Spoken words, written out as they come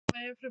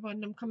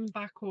everyone, I'm coming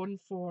back on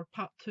for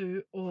part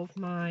 2 of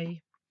my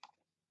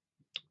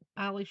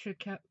ballet shoe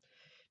kit.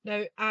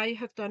 Now I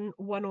have done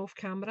one off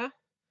camera,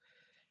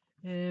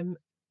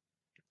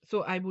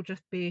 so I will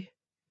just be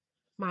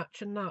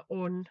matching that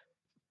on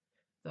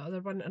the other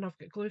one, and I've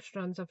got glue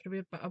strands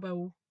everywhere, but I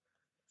will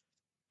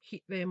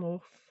heat them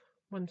off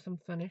once I'm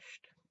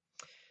finished.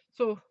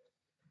 So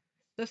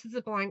this is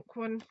the blank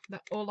one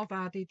that all I've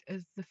added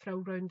is the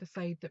frill round the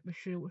side that we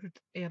showed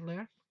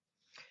earlier.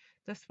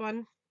 This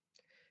one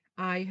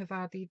I have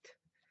added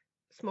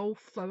small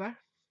flower,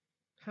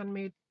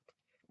 handmade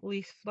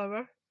lace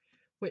flower,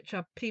 which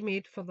I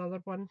pre-made for the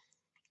other one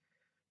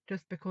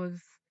just because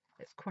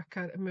it's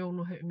quicker and we all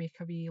know how to make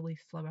a wee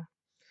lace flower.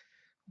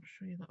 I'll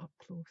show you that up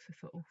close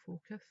if it'll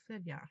focus.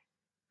 There you are.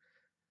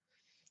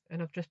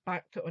 And I've just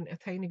backed it onto a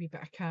tiny wee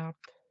bit of card.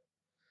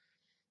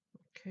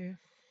 Okay,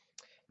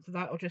 so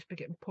that'll just be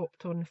getting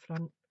popped on the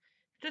front.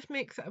 Just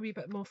makes it a wee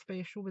bit more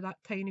special with that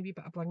tiny wee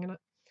bit of bling in it.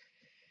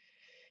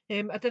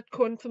 I did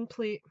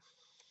contemplate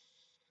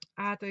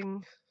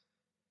adding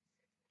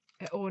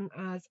it on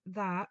as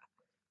that,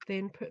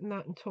 then putting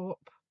that on top,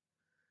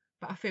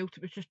 but I felt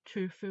it was just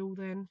too full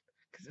then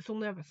because it's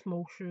only a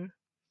small shoe.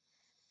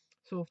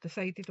 So I've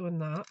decided on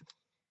that.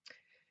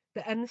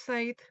 The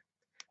inside,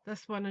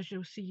 this one as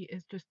you'll see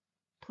is just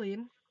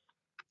plain,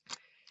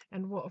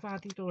 and what I've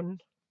added on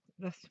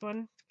this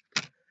one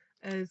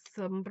is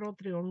some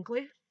broderie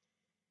anglais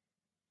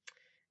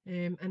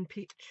in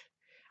peach,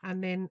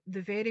 and then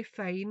the very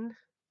fine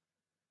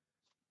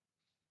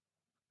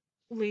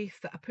lace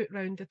that I put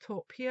round the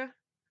top here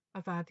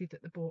I've added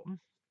at the bottom,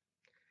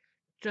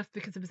 just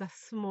because there was a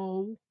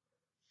small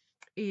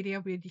area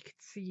where you could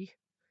see,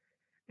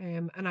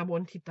 and I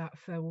wanted that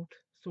filled,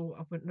 so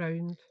I went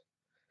round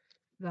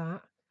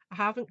that. I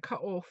haven't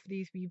cut off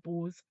these wee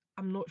bows,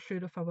 I'm not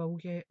sure if I will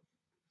yet,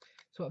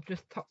 so I've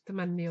just tucked them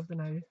in there for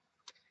now.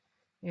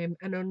 And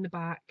on the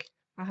back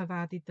I have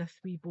added this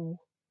wee bow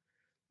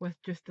with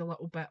just a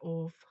little bit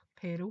of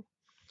pearl,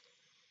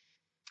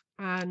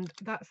 and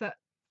that's it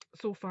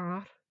so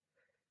far.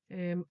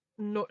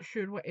 Not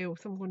sure what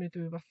else I'm going to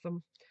do with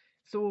them,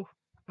 so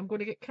I'm going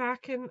to get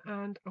cracking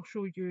and I'll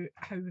show you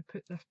how we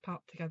put this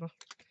part together.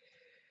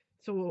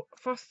 So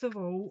first of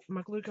all,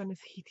 my glue gun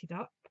is heated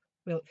up,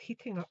 well it's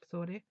heating up,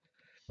 sorry,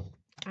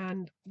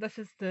 and this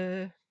is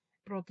the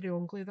broderie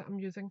anglais that I'm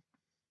using.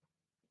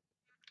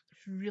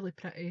 It's really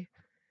pretty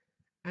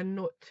and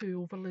not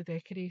too overly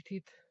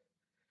decorated,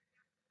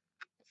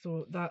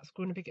 so that's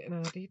going to be getting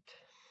added.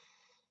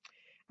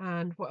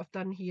 And what I've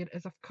done here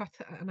is I've cut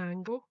it at an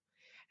angle,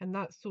 and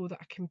that's so that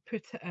I can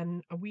put it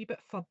in a wee bit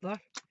further,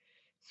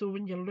 so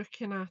when you're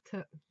looking at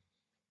it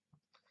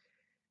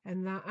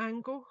in that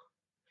angle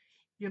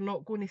you're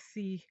not going to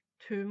see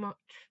too much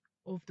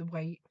of the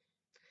white.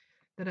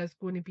 There is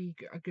going to be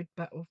a good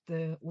bit of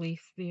the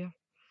lace there.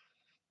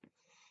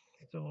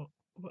 So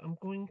what I'm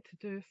going to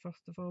do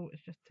first of all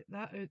is just take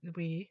that out the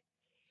way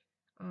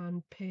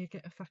and peg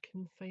it if I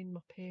can find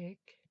my peg.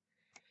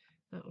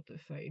 That'll do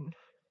fine,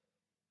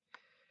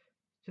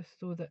 just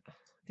so that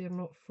they're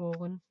not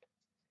falling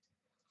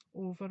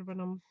over when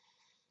I'm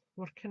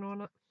working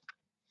on it.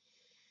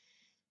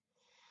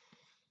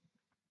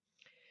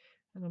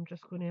 And I'm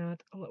just going to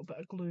add a little bit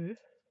of glue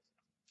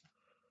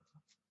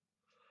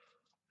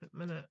at the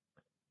minute,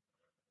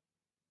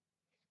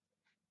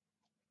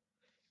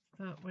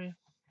 that way,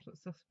 so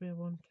it's this way I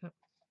want it.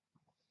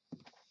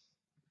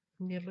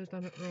 Nearly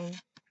done it wrong.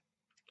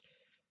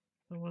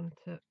 I want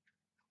it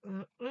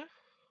that way.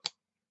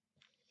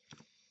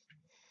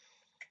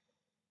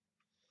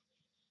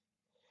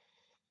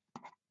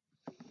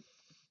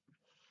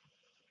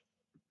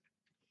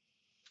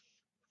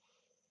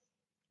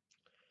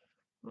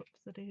 Oops,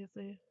 the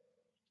daisy.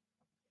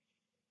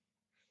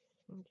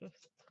 I'm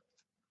just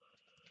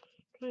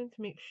trying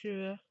to make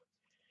sure,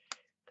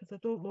 because I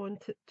don't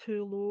want it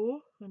too low,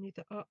 I need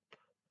it up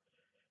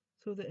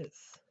so that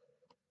it's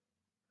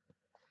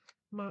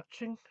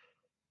matching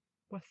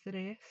with the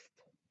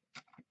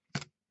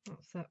rest.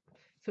 That's it.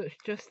 So it's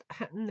just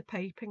hitting the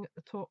piping at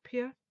the top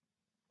here.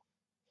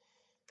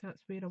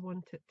 That's where I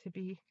want it to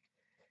be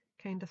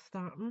kind of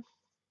starting,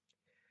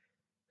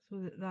 so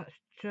that that's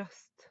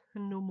just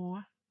and no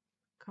more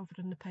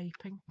covering the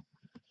piping.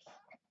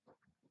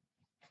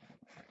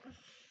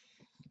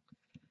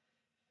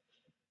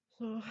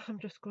 So I'm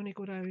just going to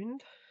go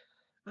round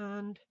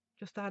and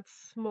just add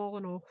small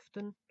and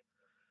often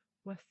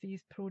with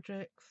these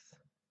projects.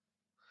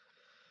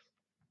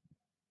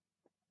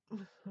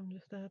 I'm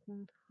just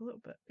adding a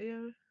little bit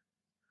there.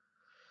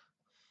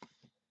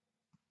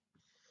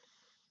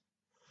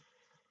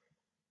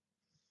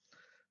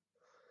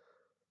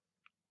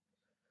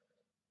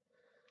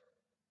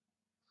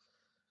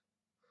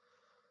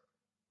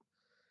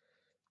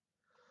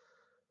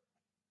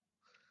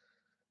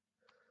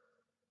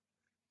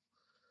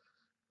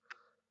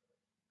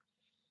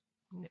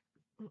 Yep,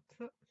 that's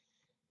it.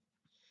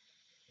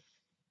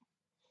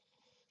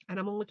 And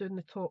I'm only doing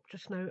the top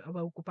just now. I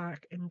will go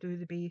back and do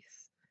the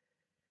base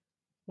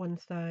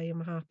once I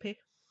am happy.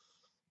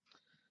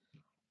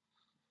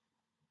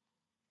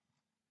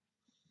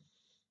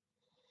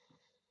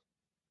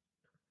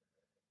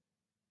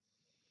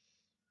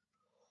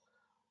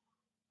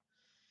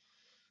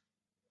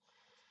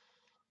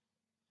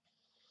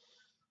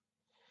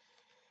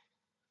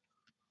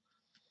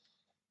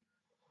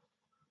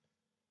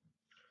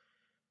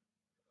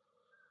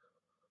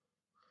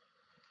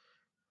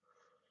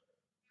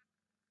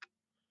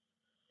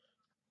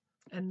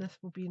 and this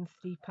will be in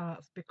 3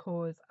 parts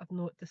because I've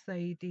not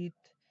decided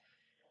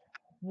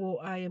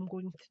what I am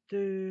going to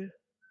do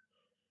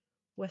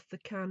with the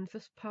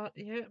canvas part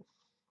yet.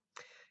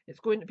 It's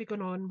going to be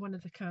going on one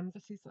of the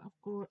canvases that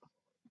I've got,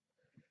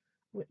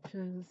 which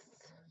is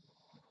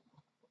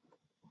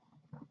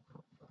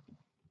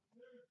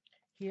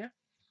here.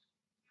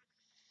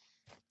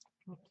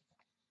 Oops,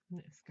 I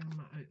need to scan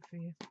that out for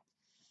you.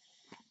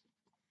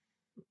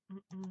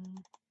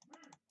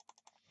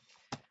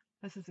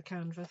 This is the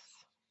canvas.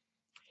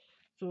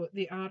 So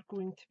they are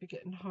going to be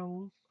getting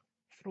hung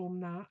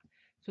from that.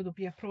 So there'll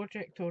be a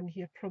project on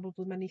here,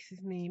 probably my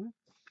niece's name,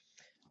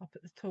 up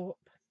at the top,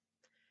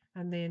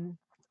 and then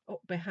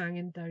up by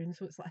hanging down.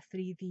 So it's like a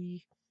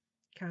 3D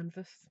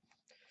canvas.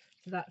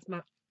 So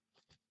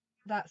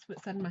that's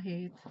what's in my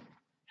head.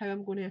 How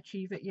I'm going to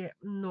achieve it yet,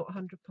 not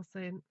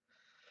 100%.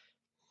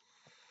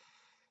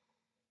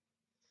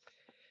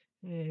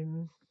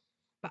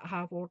 But I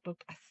have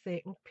ordered a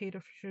second pair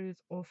of shoes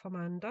off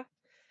Amanda,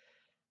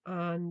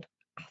 and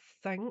I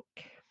think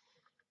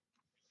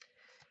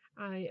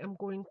I am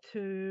going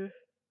to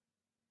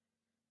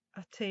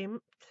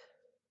attempt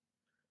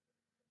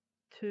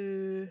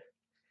to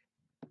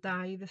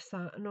dye the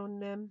satin on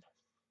them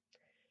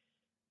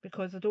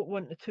because I don't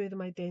want the two of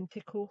them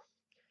identical,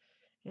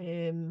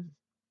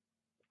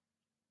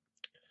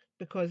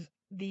 because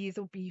these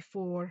will be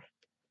for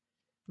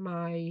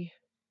my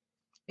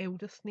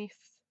eldest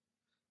niece,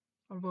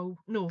 or well,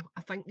 no,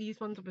 I think these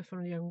ones will be for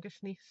my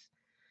youngest niece.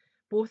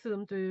 Both of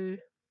them do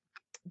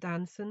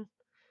dancing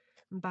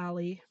and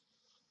ballet.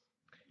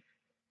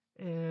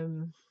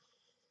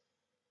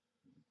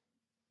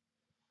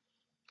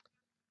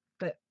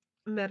 But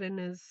Mirren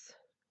is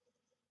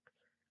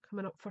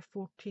coming up for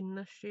 14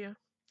 this year,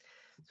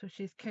 so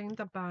she's kind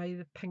of by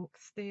the pink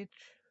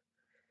stage,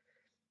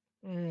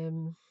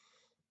 and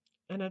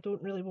I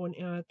don't really want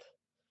to add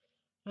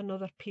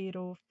another pair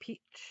of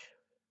peach,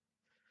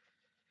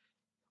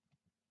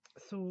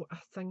 so I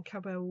think I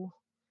will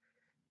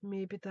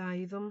maybe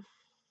dye them.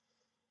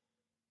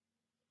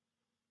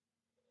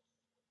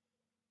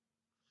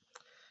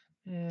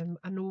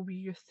 I know we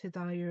used to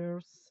dye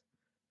ours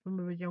when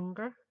we were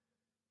younger.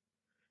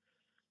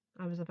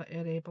 I was a bit of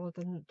a rebel, I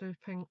didn't do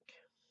pink.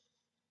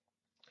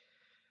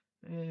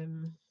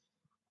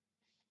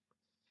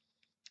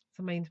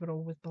 So mine were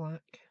always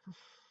black.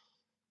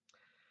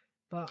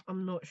 But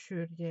I'm not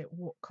sure yet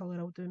what colour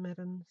I'll do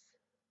Mirren's.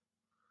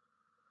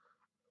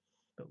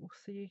 But we'll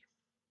see.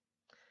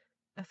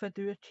 If I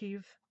do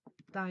achieve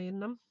dyeing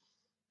them,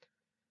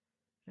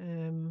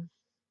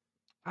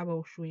 I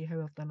will show you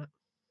how I've done it.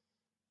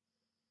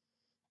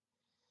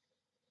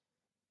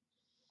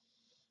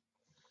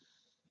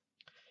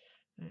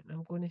 Right,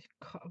 I'm going to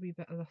cut a wee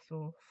bit of this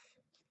off.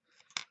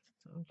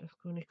 So I'm just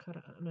going to cut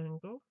it at an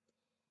angle.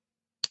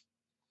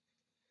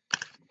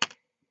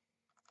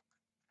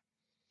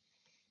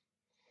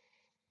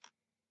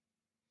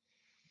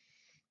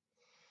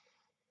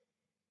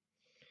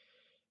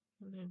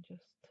 And then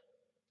just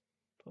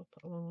pop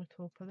it along the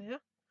top of there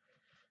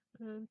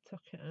and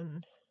tuck it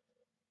in.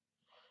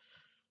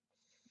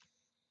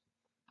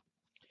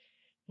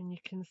 And you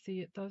can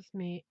see it does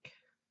make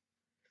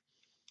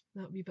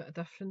that wee bit of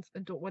difference.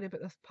 And don't worry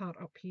about this part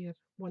up here.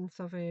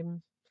 Once I've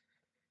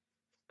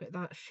got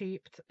that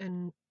shaped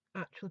and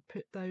actually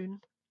put down,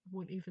 I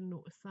won't even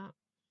notice that.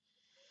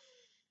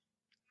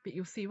 But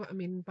you'll see what I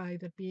mean by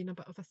there being a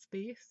bit of a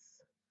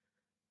space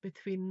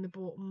between the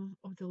bottom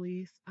of the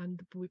lace and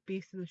the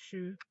base of the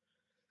shoe.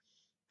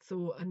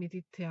 So I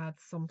needed to add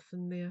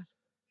something there.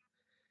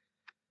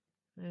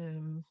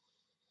 And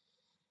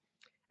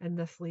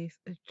this lace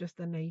is just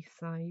a nice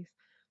size.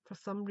 For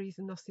some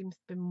reason there seems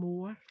to be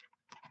more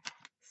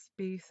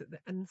space at the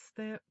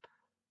instep.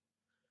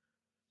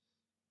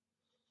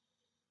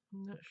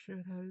 I'm not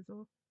sure how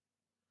though.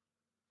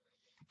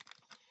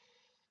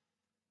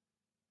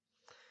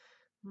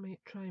 Might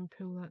try and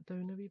pull that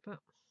down a wee bit,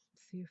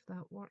 see if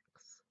that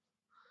works.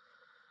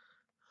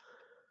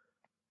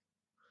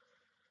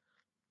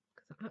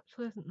 Because it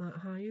actually isn't that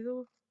high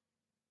though.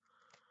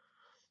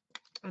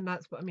 And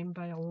that's what I mean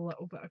by a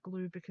little bit of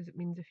glue, because it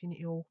means if you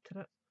need to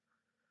alter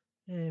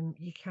it,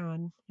 you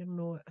can. You're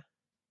not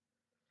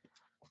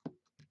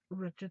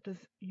rigid as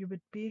you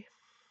would be.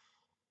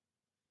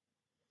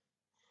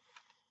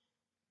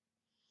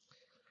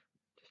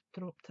 Just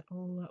dropped it a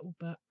little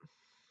bit.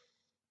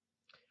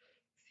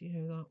 See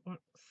how that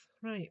works.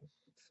 Right,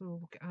 so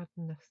we'll get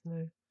adding this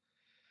now.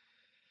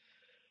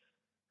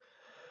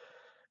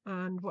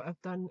 And what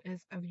I've done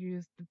is I've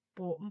used the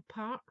bottom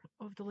part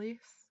of the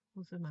lace.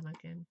 We'll zoom in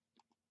again.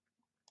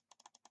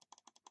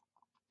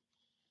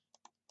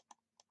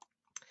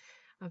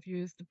 I've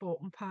used the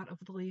bottom part of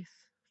the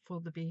lace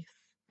for the base.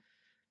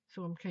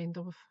 So I'm kind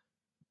of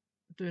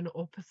doing it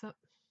opposite.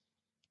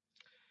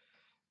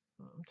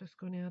 I'm just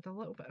going to add a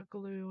little bit of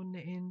glue on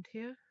the end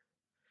here.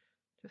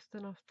 Just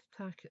enough to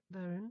tack it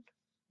down.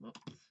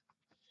 Oops.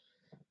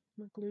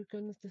 My glue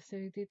gun's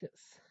decided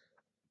that's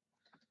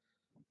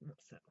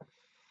it.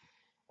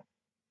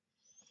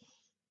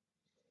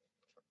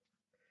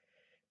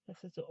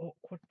 This is the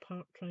awkward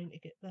part, trying to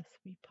get this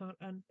wee part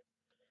in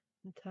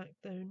and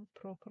tacked down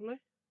properly.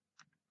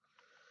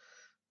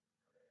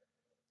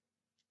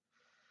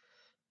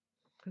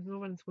 Because no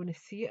one's going to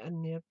see it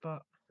in there,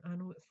 but I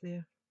know it's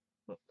there.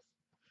 Oops.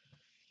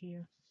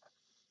 Here.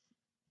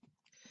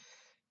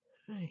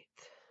 Right.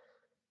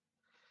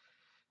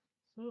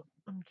 So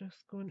I'm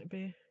just going to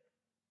be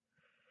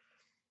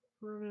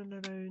running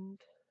around.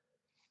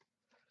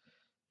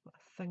 What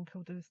I think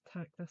I'll do is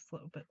tack this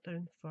little bit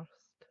down first.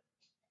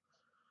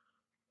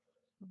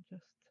 I'm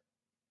just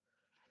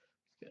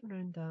getting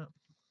around that,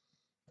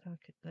 tack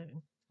it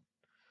down.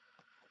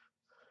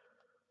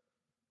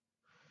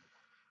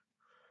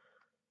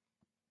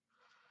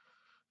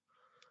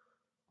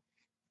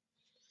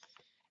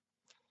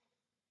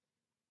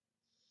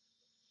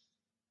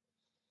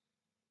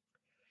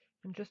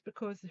 And just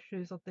because the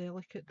shoes are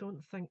delicate,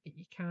 don't think that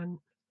you can't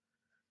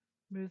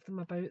move them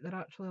about. They're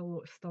actually a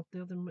lot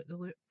sturdier than what they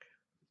look.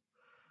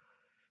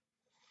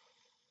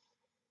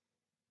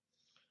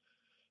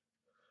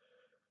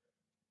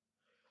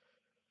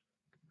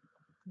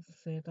 As I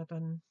said, I've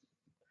been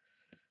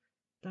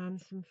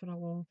dancing for a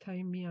long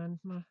time, me and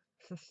my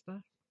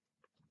sister.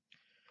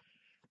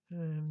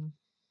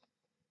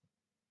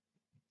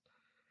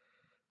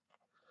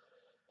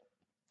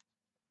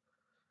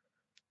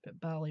 But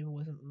ballet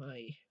wasn't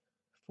my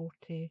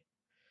forte.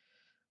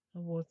 I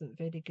wasn't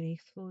very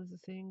graceful, as the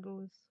saying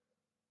goes.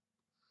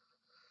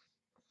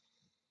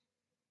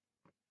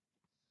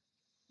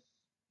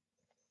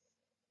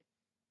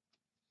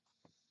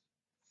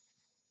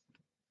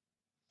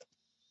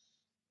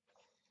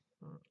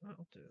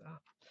 That'll do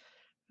that.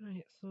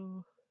 Right, so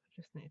I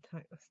just need to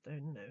tack this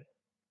down now.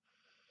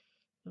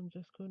 I'm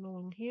just going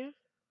along here,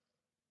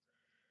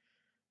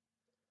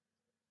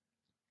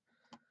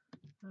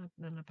 adding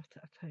in a bit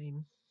at a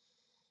time.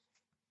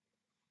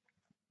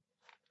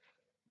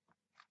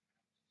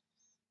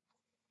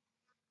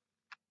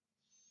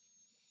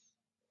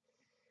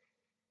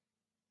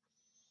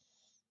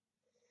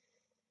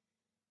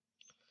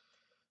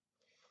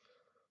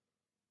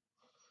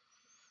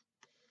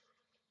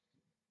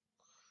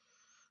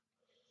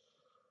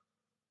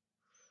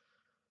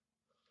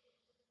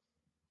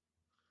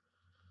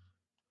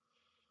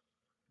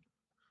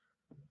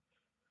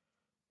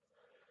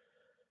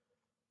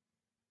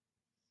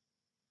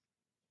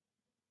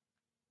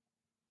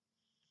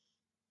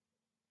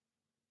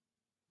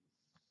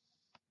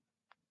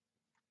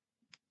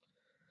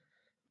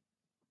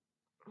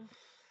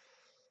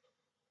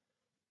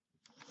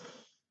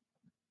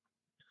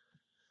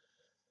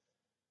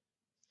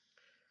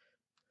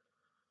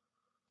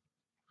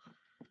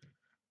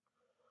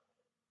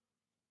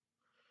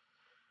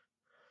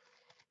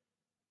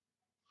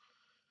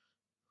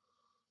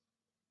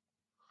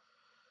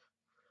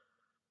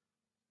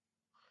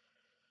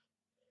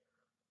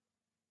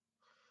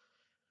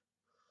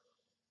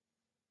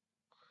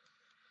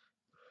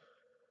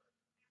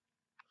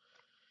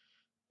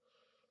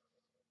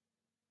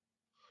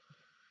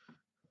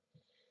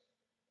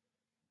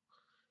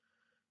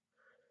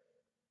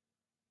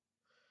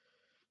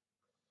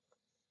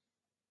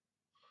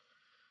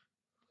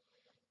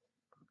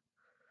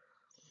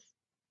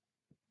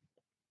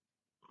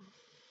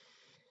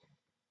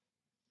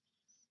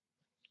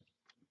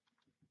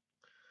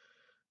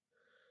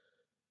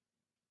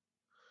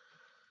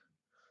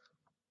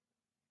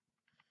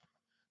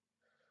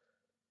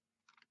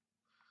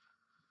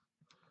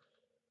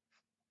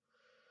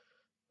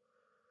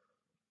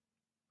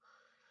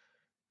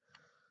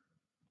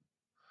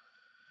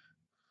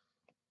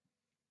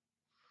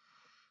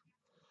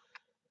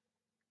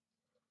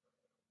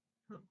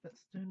 That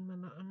bit's down my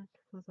knitting.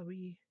 There's a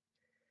wee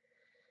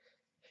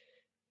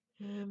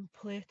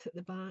plait at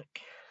the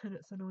back and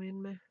it's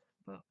annoying me,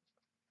 but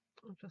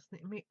I just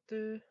need to make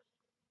do.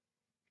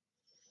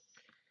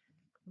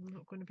 I'm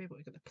not going to be able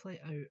to get the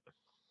plait out.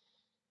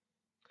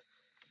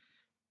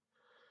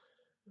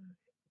 Right.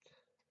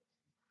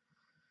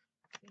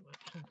 See what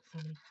chunks I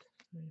need.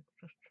 Right,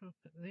 just chop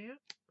it there.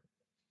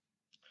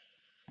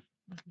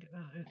 I can get that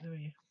out of the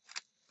way.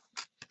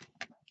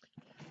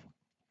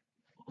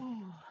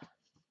 Oh.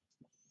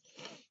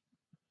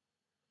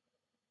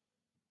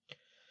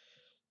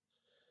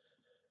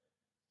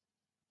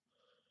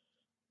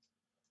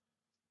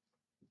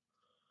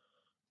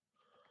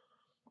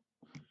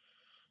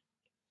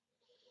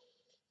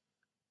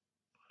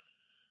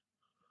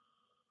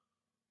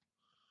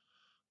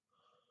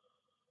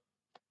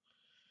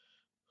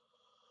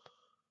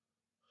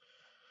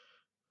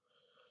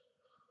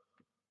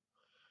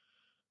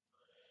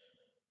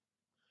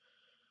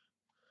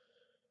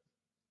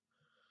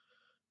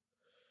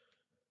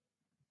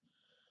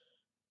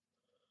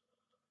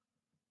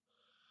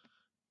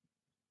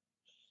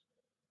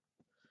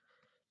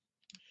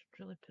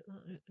 Really put that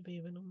out the way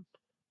when I'm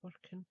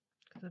working,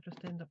 because I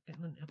just end up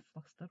getting into a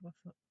fluster with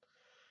it.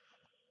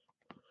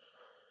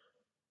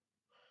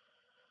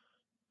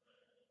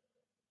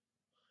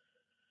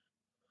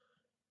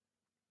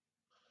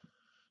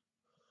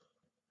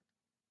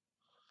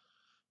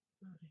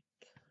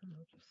 Right, and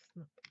I'll just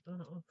snip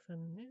that off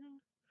in there.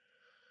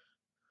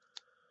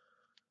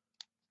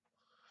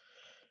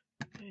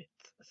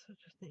 So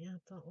just need to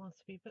add that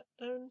last wee bit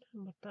down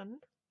and we're done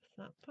with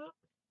that part.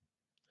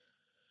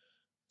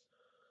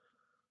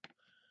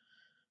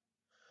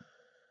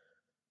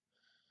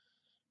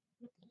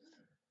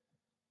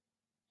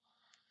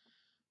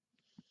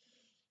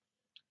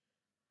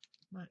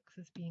 Max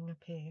is being a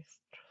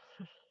pest.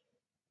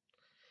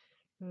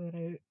 We were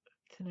out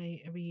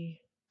tonight a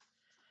wee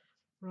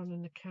run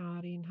in the car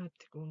and had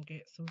to go and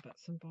get some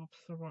bits and bobs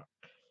for work.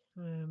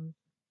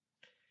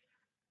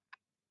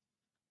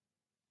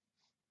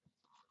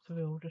 So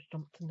we all just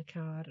jumped in the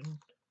car and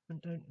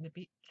went down to the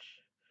beach.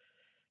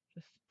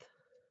 Just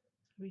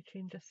a wee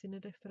change of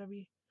scenery for a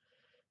wee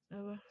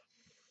hour.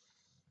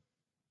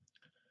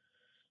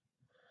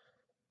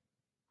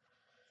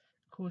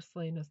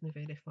 Coastline isn't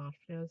very far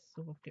from us,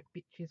 so we've got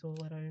beaches all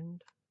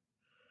around.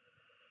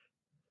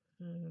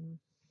 So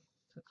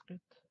it's good.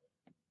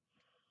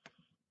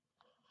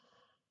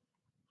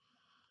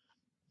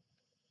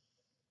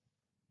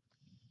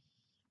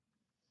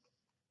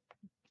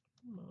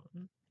 Come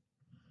on.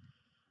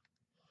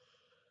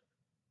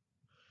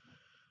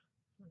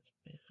 That's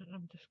better.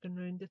 I'm just going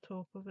round the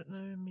top of it now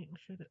and making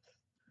sure it's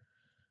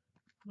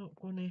not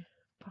going to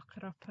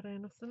pucker up or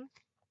anything.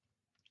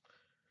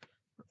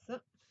 That's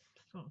it.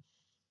 So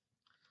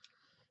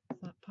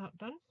that part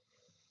done.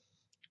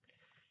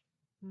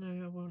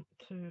 Now I want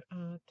to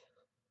add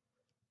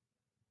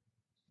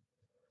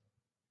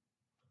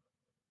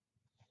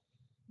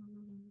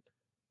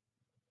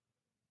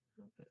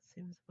that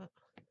seems a bit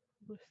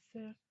loose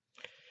there.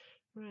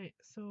 Right,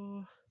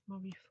 so my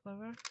wee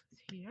flower is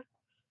here.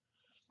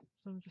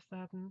 So I'm just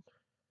adding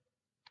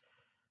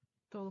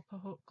a dollop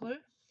of hot glue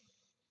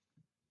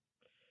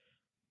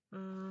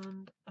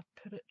and I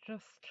put it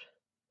just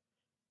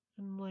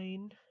in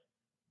line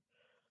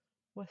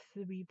with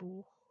the wee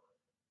bow.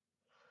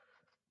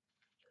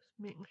 Just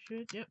making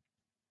sure, yep.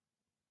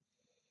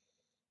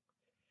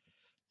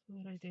 So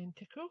they're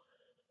identical.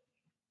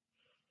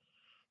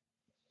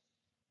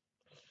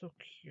 So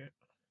cute.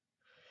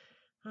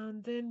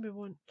 And then we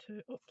want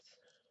to, oops,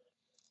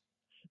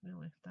 shouldn't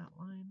have left that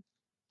line.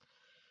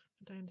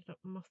 I ended up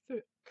with my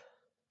foot.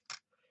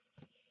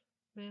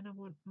 Then I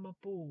want my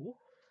bow,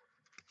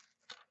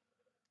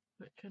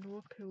 which I know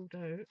I pulled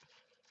out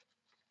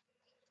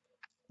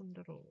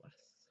under all this.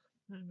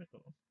 There we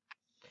go.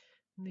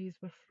 And these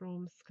were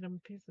from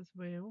Scrimpy's as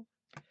well.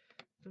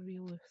 The wee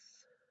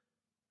loose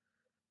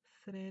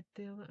thread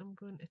there that I'm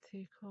going to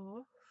take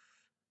off.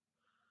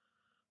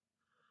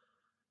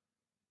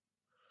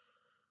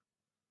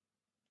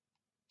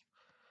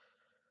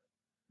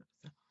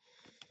 That's it.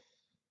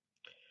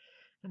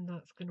 And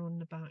that's going on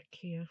the back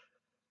here.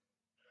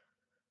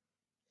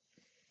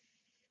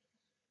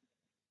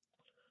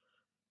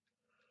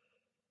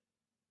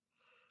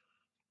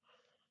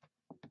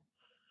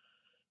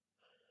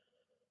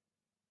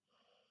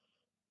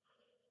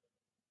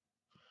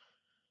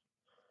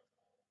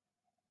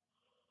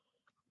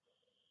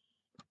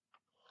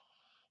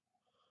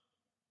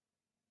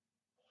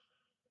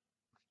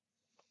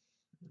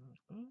 There we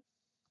go.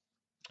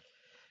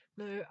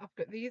 Now I've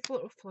got these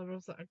little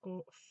flowers that I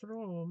got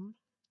from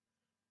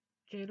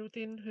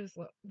Geraldine, who's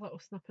Little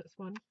Snippets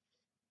one,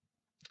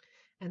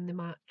 and they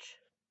match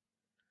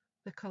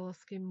the colour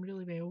scheme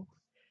really well.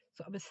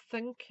 So I was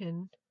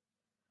thinking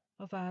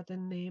of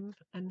adding them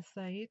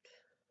inside.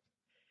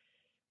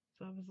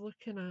 So I was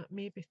looking at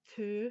maybe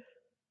 2,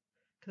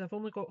 because I've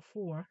only got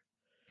 4.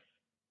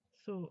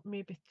 So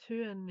maybe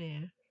 2 in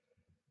there.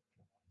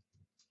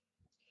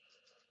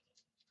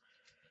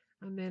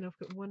 And then I've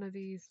got one of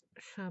these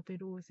shabby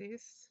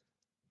roses.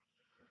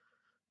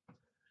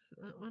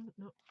 That one?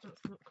 No,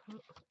 that's not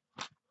cut.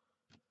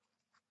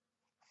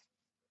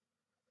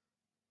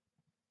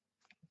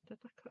 Did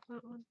I cut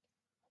that one?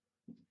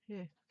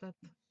 Yeah, I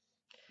did.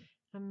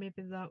 And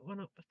maybe that one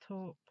up the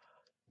top.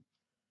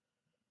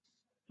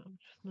 I'm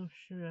just not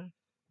sure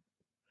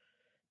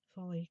if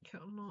I like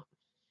it or not.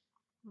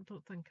 I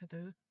don't think I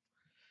do.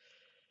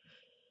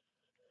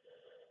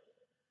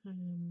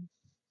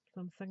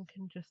 So I'm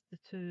thinking just the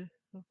 2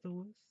 of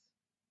those.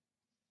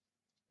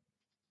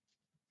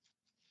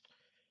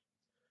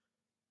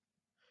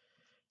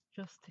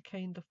 Just to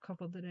kind of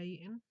cover the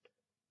writing.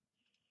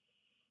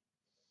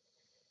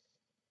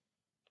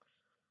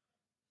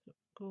 So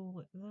go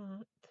like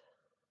that.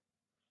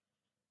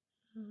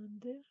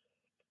 And there.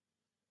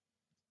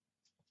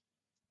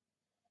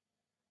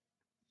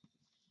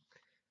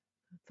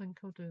 I think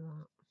I'll do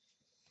that.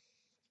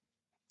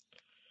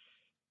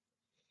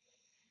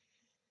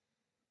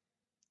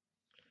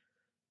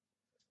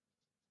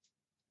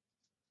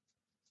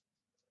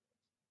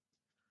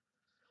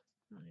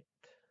 Right.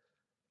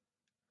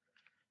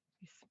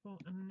 You spot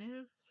in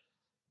there.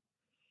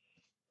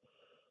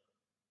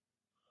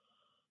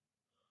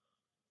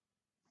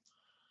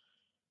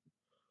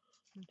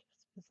 And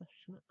just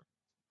position it.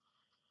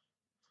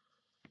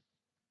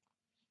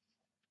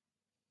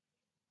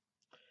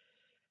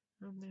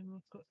 And then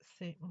we've got the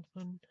second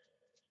one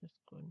just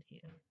going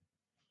here.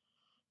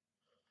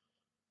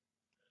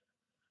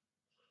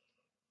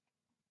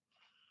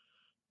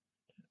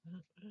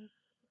 That there.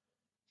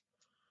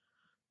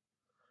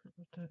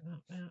 do it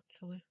that way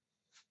actually.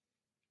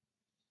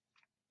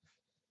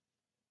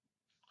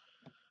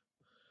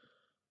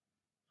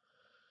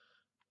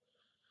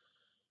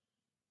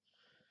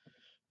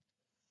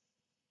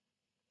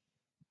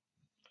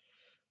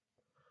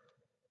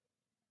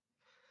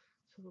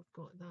 So we've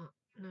got that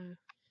now.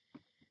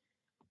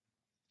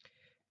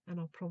 And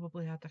I'll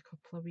probably add a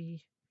couple of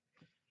wee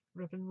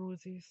ribbon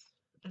roses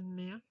in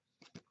there.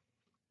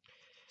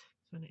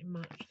 So I need to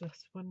match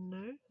this one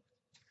now.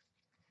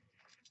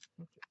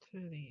 I've got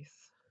two of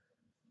these.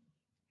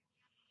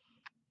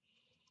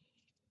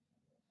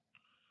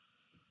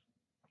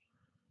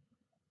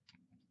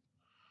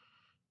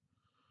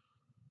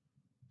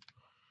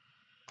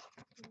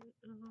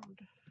 And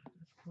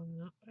let's go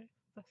that way.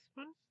 This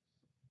one.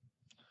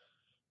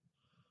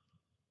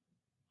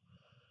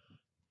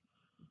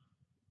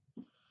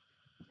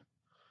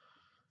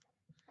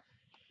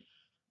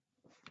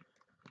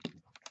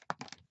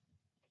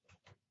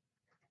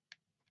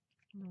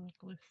 Another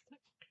glue stick.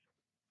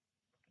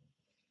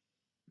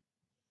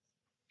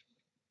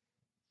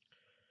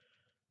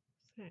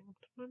 Second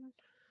one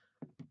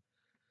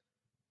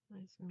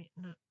is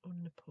meeting it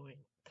on the point.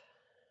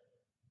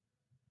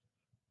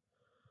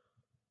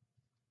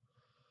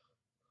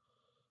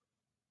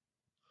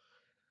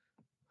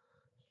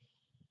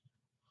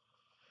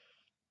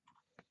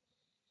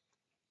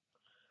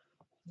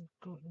 We've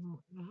got them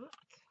like that.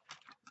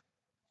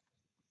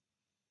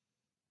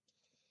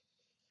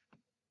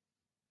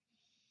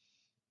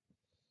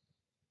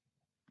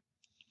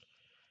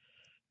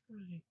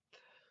 Right.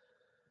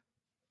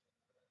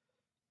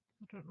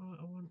 I don't know what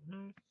I want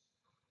now.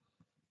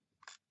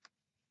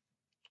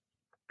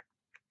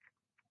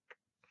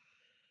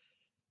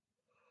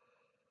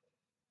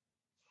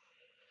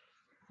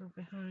 They'll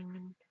be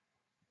hanging.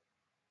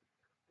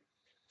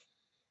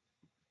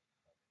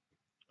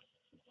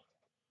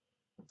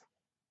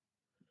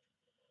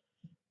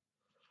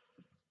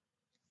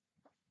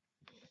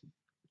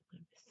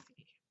 Let me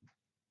see.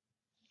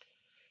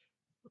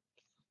 Oops,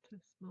 too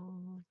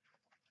small.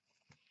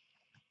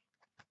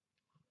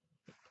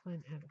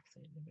 Plenty of this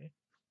anyway.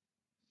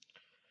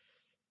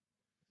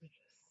 Let me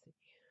just see.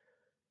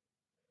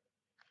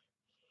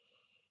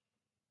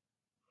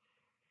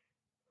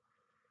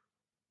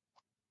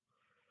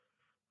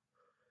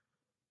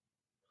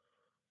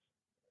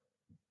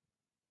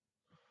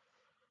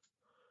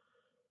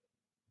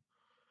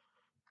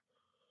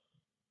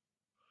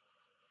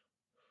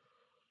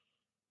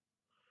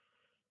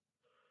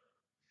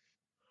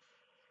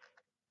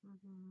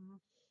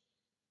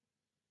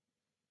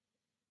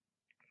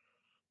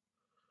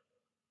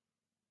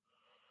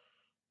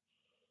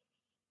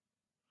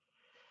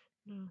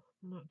 No,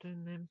 I'm not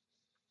doing them.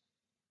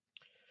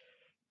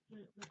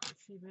 Right,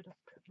 let's see where I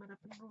put my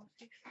ribbon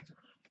roses.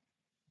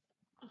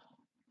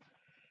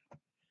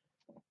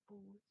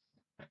 Bows.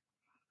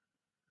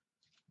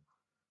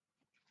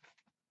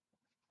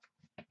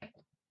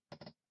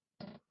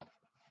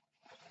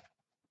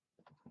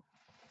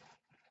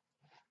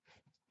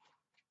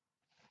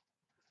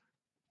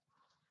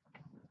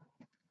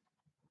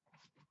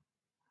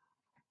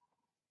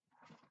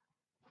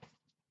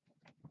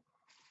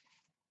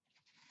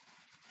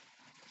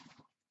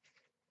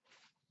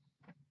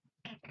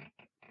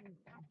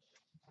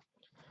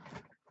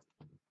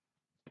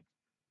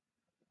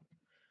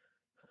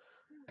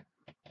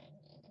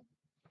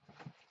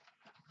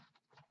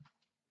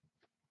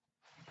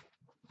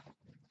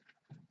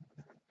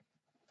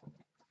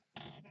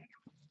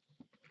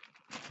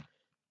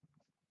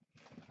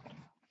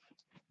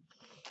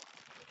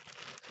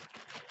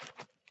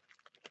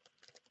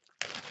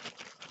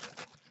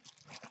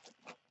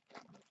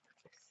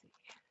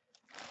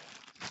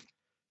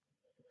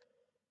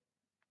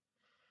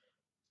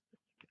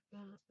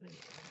 That there.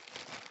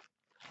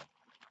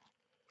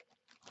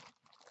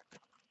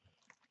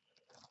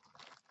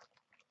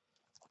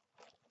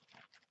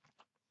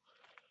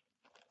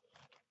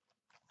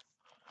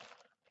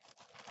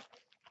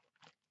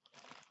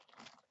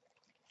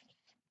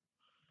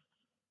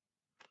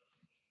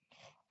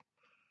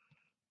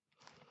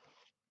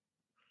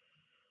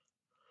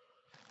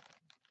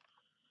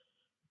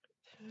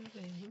 Two of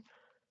them.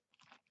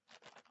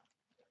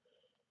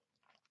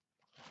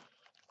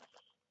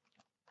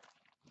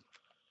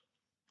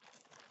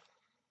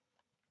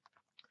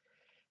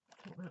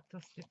 I think that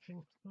dusty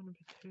pink's going to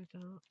be too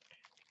dark.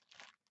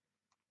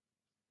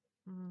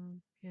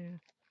 Yeah.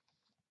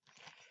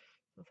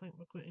 I think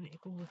we're going to need to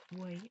go with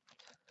white.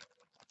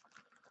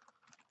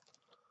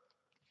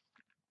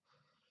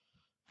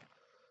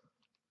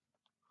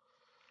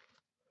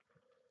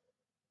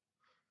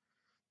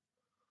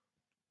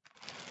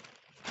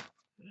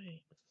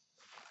 Right.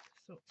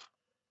 So,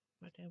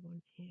 what do I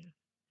want here?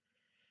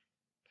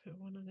 Put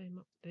one of them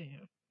up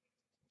there.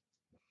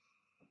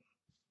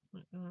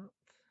 Like that.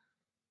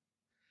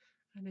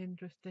 And then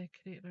just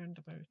decorate round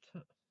about it.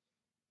 So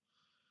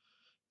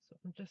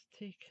I'm just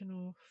taking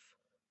off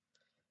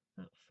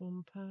that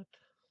foam pad.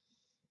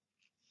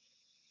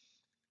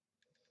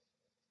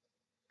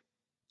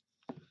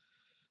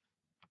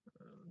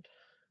 And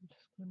I'm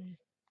just going to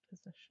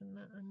position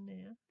that in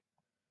there.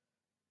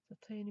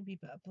 tiny wee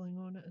bit of bling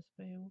on it as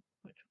well,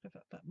 which will give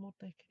it a bit more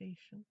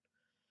decoration.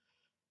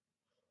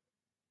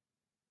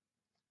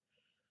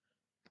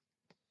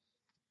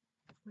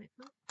 Like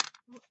that.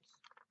 Oops.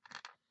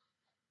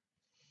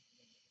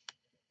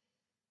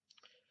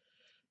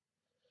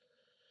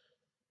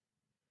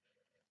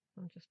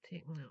 I'm just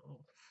taking that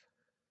off.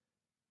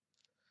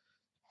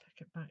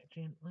 Pick it back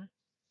gently.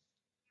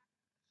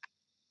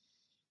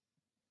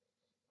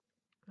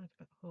 Add a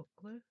bit of hot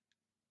glue.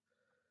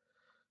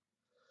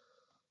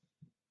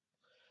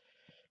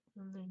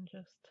 And then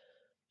just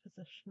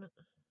position it.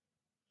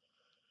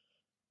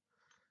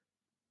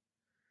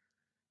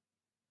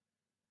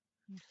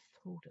 And just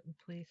hold it in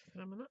place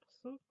for a minute,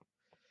 so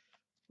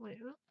like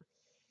that.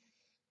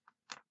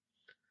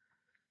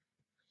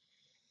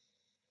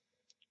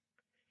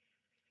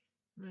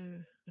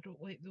 Now, I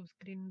don't like those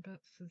green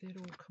bits, so they're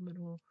all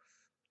coming off.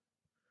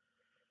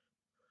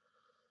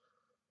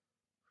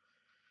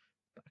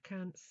 But I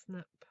can't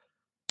snip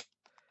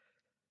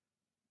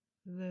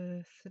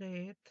the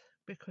thread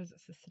because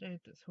it's the thread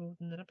that's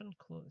holding the ribbon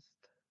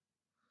closed.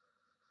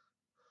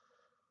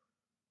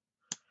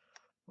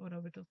 Or I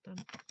would have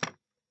done.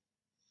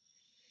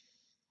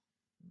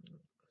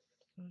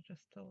 So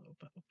just a little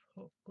bit of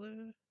hot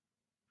glue.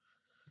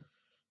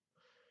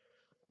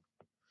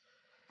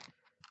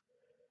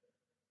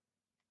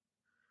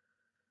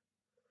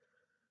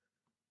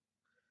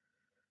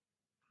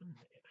 And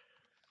there.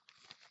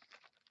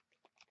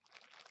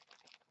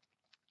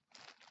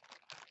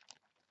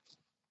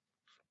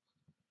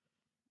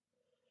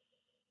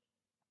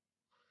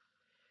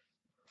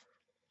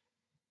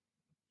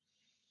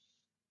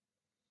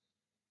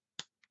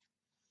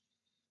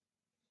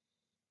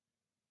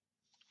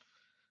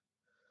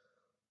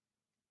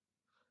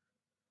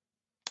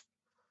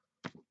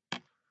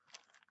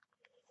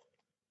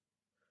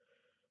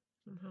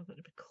 I'm having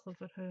to be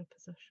clever how I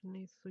position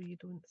these so you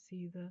don't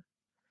see the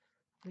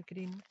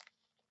green.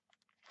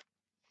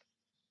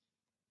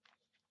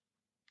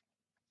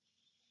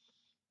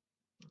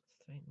 That's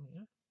fine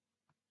there.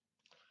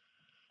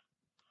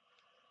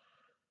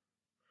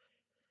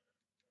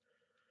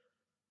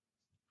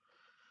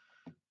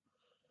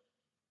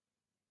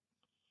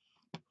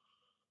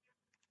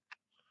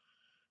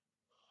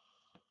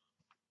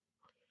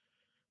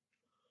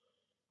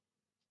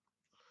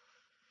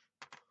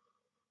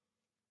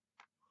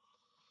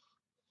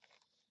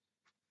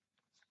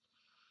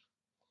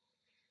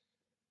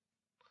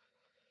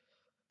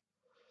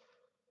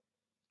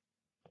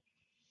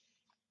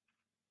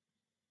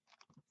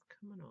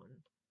 Coming on.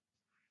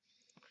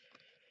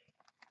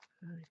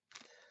 Right.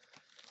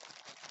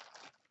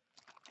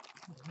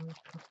 Another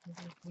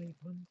couple of white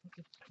ones. I'll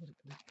just put it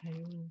in the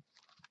pile and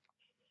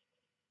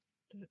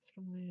do it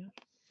from there.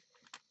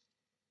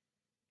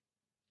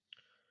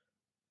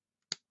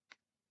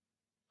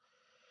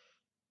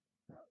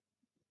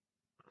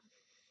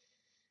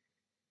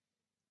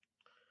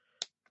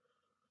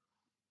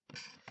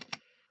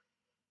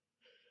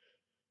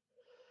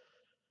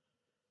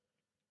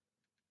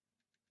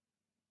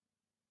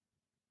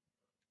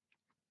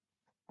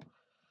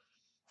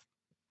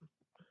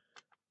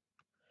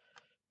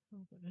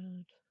 I'm going to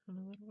add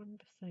another one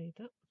beside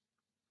it.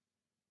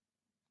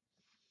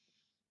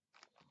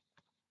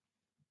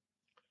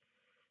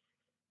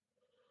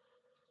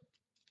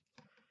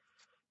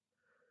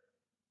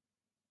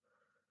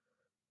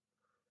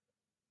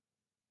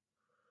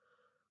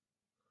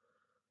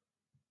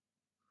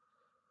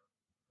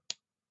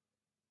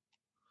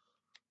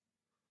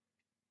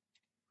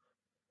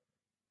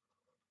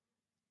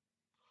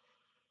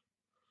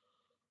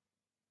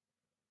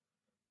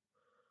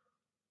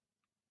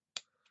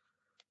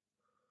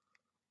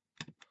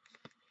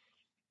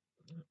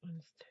 That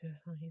one's too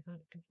high,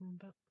 that green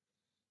bit.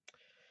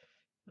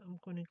 But I'm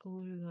going to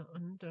glue that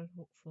under,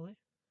 hopefully.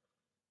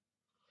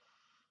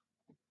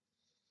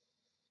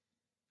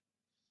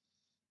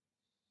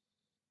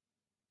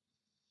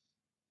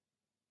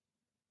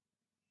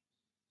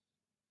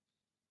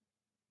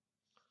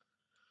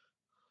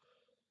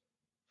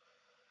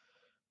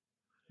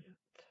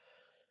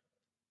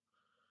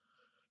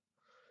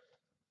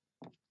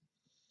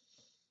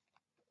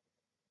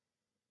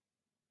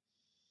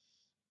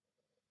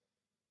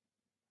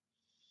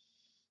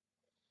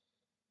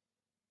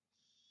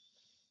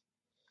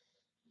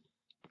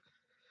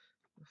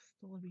 There's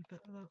still a wee bit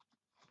of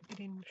that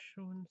green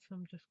showing, so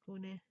I'm just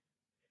going to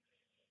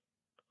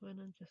go in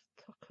and just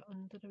tuck it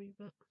under a wee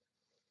bit.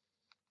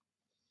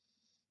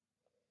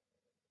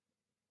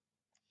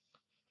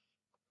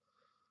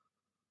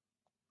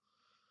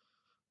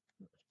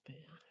 That's better.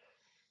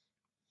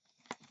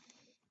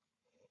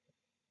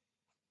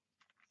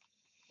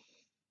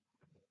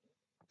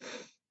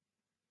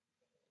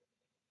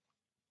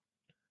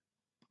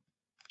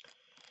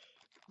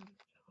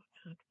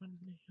 Add one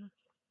there.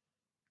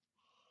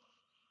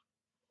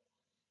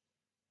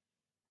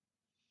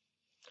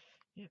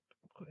 Yep,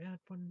 I've got to add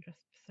one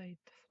just beside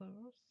the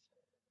flowers.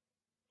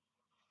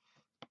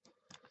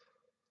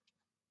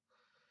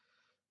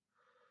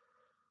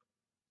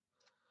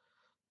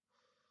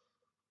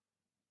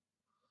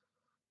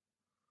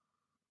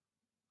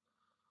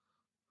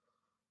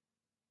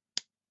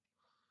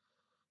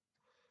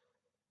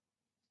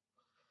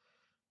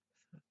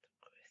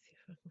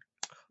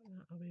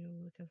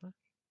 together.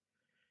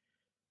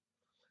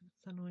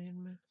 It's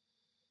annoying me.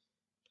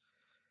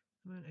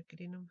 The amount of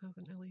green I'm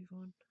having to leave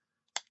on.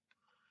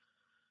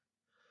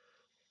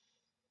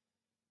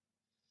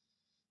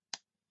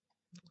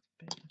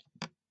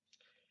 Better.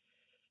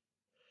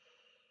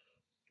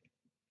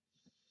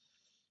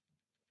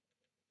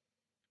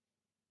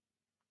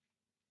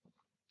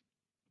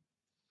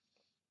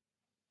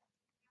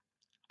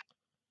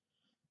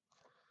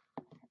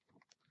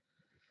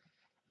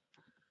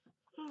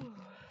 Oh.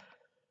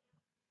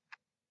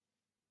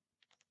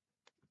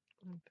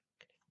 I'm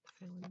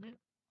feeling that.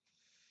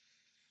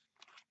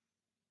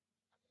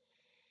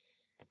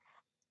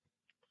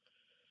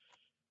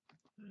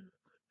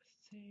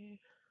 Let's see.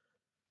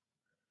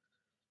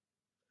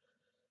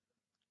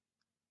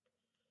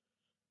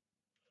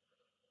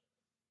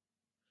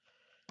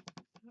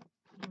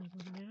 Another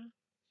one there.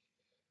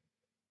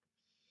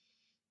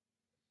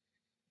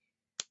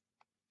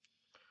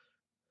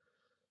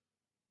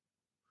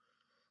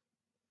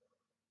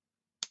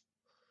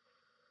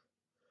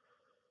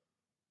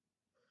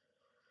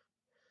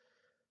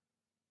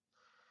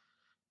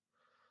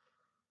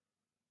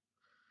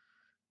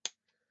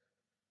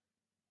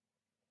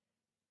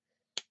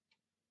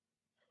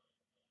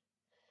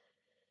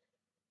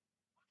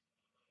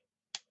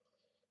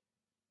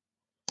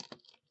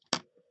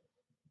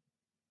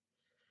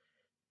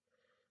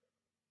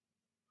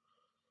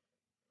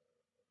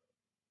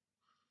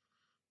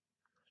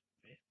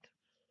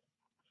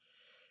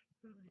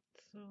 Right,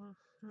 so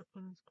that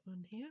one's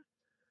gone here.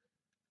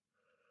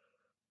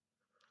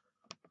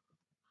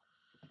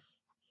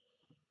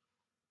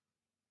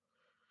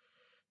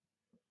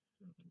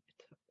 I'm going to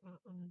tuck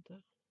that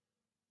under.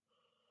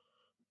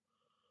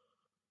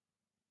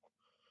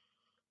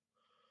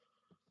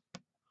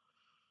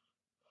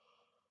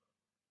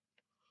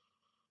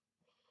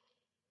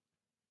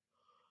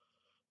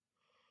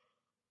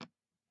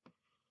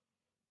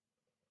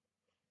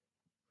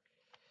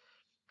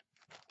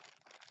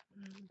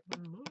 And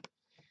one more.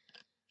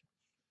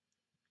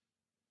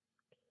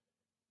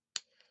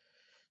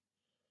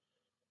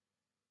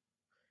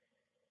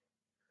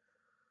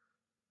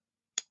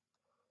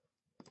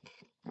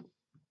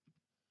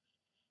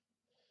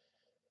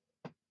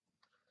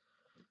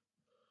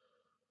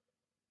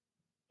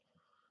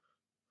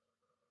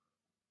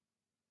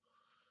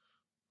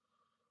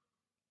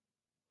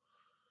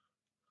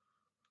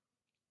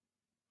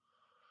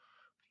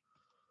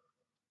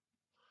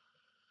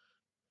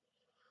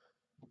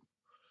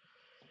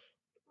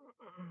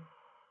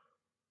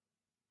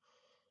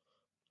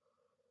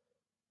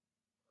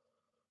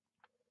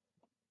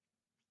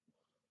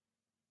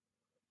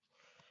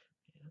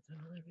 There's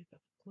another wee bit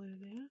of glue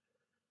there.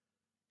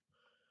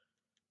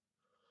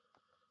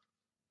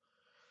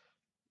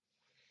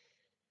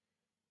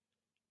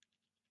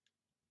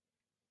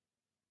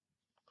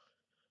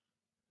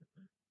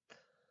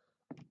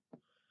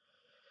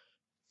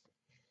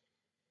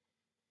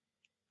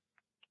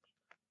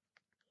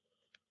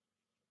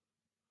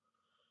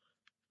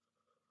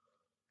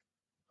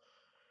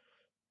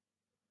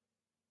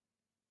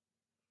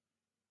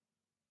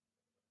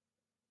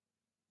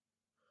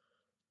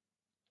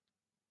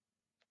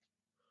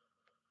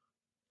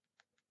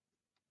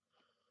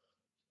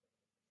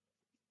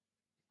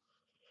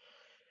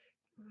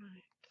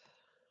 Right,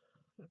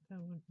 what do I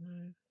want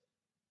now?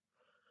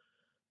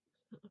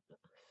 That's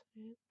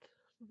it.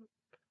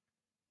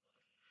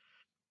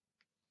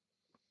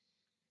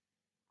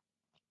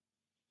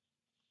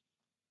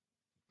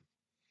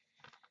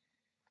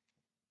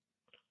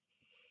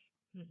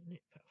 Right, need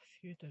to put a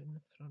few down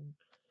the front.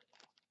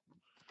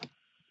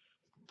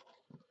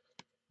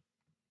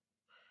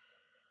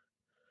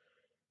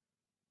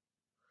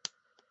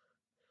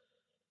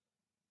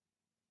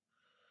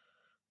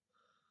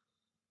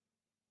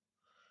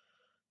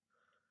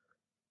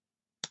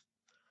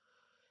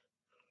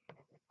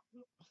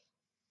 Oops,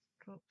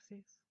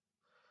 dropsies.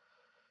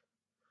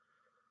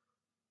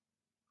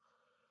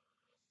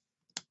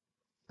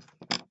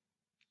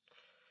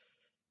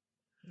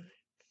 Right,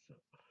 so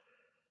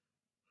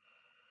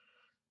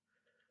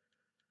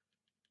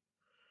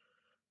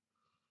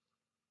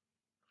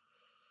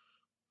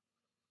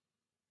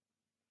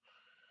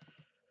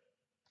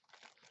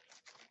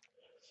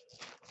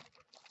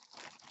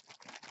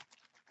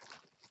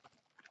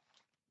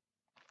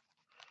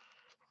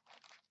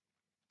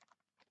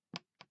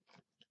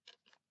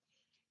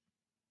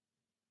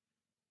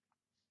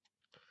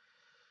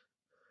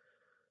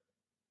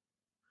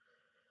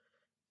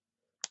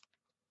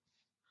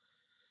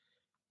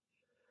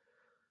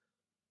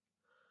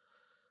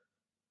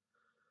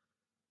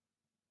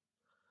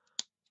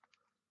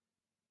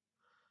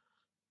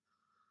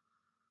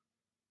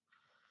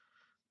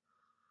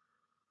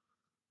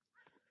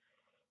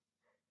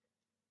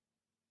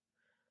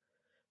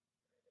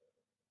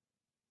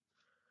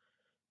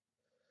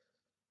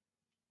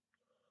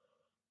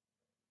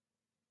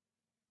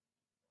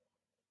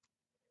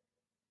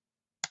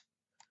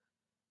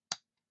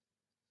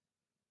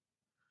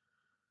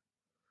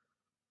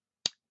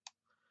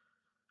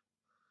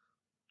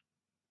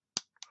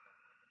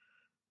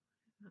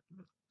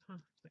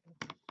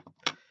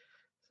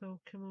So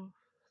come off.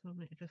 So I'm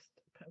going to just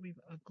put a wee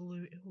bit of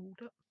glue to hold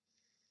it.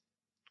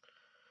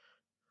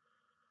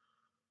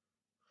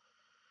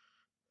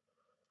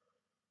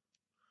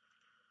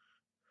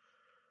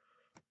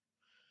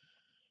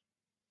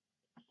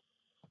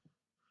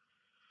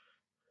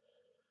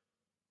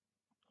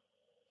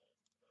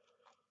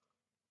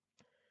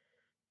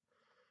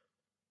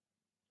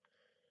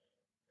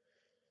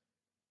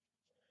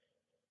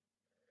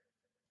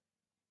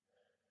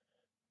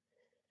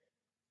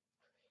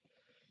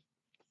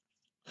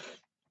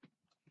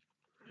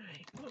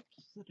 Right,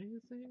 oops, there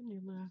is there,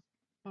 nearly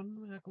done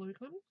with a glue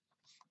gun.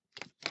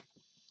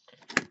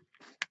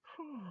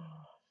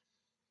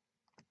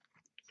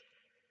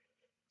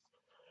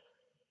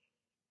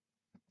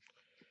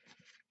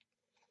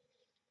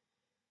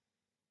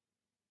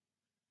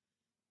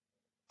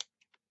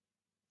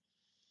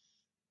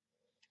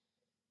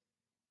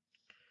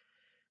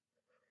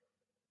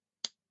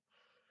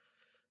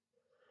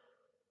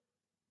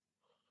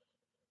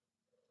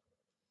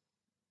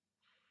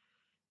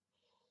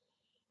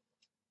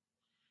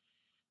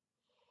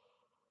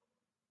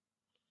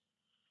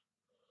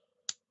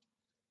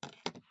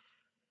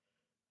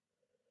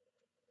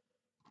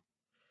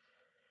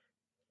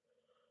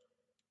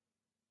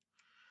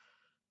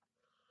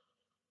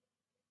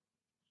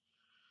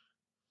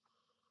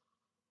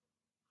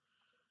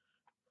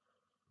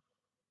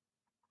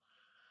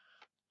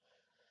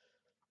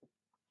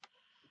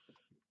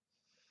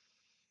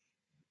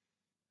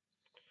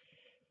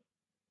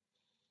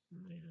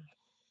 There.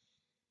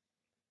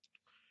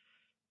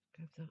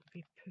 Give that a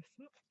wee puff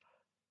up.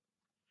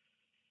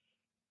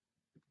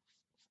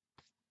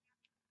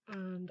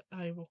 And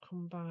I will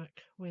come back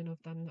when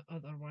I've done the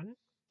other one,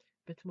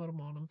 but tomorrow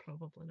morning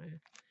probably now.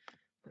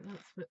 But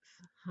that's what's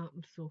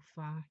happened so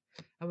far.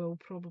 I will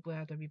probably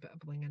add a wee bit of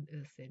bling into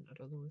the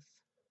centre of those.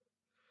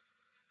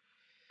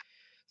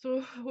 So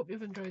I hope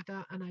you've enjoyed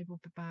that, and I will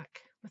be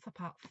back with a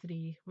part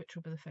 3, which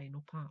will be the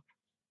final part.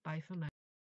 Bye for now.